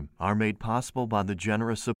IdeaStream are made possible by the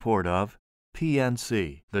generous support of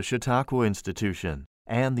PNC, the Chautauqua Institution,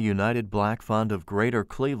 and the United Black Fund of Greater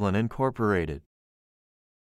Cleveland, Incorporated.